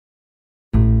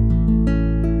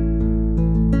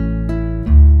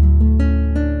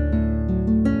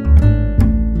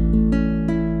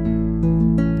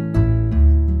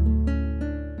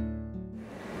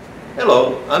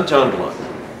I'm John Blunt.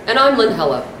 And I'm Lynn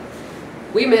Hella.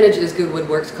 We manage IsGood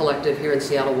Woodworks Collective here in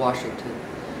Seattle, Washington.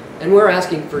 And we're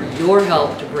asking for your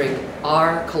help to bring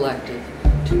our collective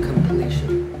to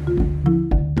completion.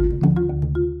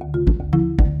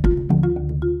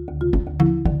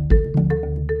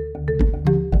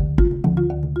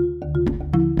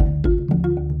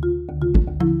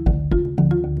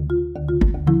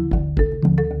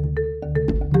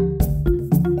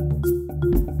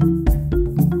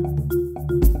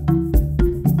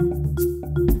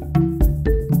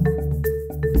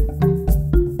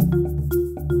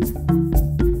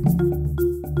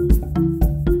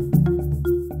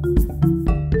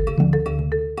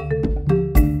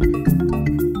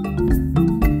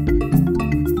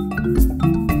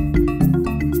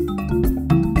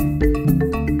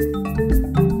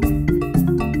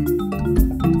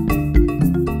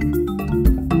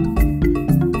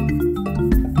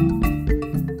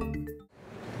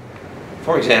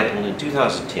 For example, in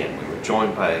 2010, we were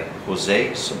joined by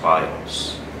Jose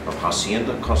Ceballos of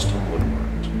Hacienda Custom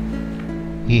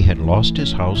Woodworks. He had lost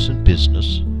his house and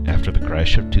business after the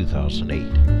crash of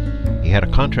 2008. He had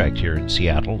a contract here in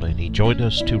Seattle and he joined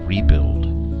us to rebuild.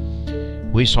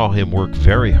 We saw him work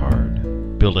very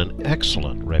hard, build an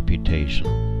excellent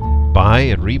reputation, buy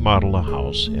and remodel a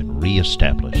house and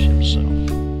reestablish himself.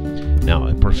 Now,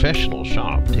 a professional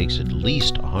shop takes at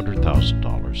least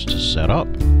 $100,000 to set up.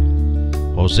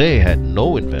 Jose had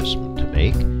no investment to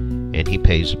make, and he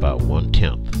pays about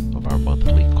 1/10 of our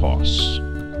monthly costs.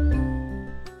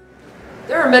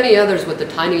 There are many others with a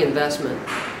tiny investment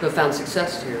who have found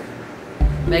success here.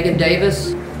 Megan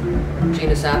Davis,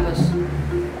 Gina Sappas,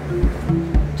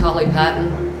 Tolly Patton,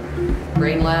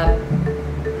 Brain Lab,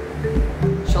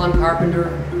 Sean Carpenter,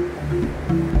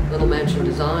 Little Mansion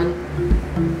Design,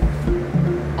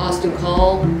 Austin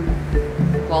Call,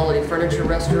 Quality Furniture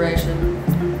Restoration,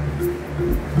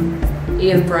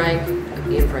 Ian Frank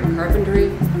of Ian Frank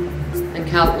Carpentry, and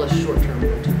countless short-term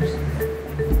renters.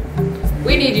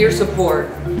 We need your support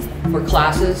for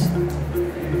classes,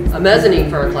 a mezzanine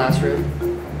for our classroom,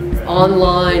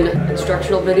 online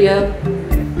instructional video,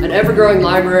 an ever-growing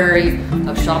library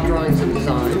of shop drawings and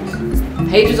designs,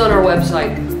 pages on our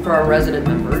website for our resident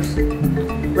members,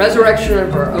 resurrection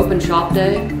of our open shop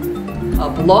day, a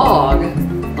blog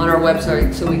on our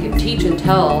website so we can teach and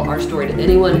tell our story to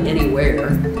anyone,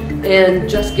 anywhere, and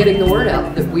just getting the word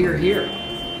out that we are here.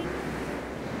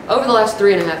 Over the last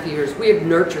 3.5 years, we have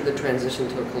nurtured the transition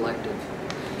to a collective.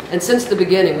 And since the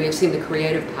beginning, we have seen the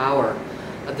creative power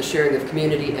of the sharing of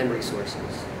community and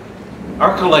resources.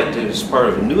 Our collective is part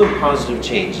of a new and positive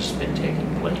change that's been taking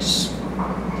place.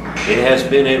 It has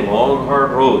been a long,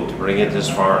 hard road to bring it this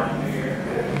far.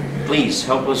 Please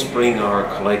help us bring our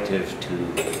collective to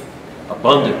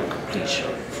abundant completion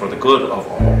for the good of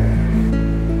all.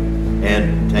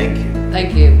 And thank you.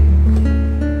 Thank you.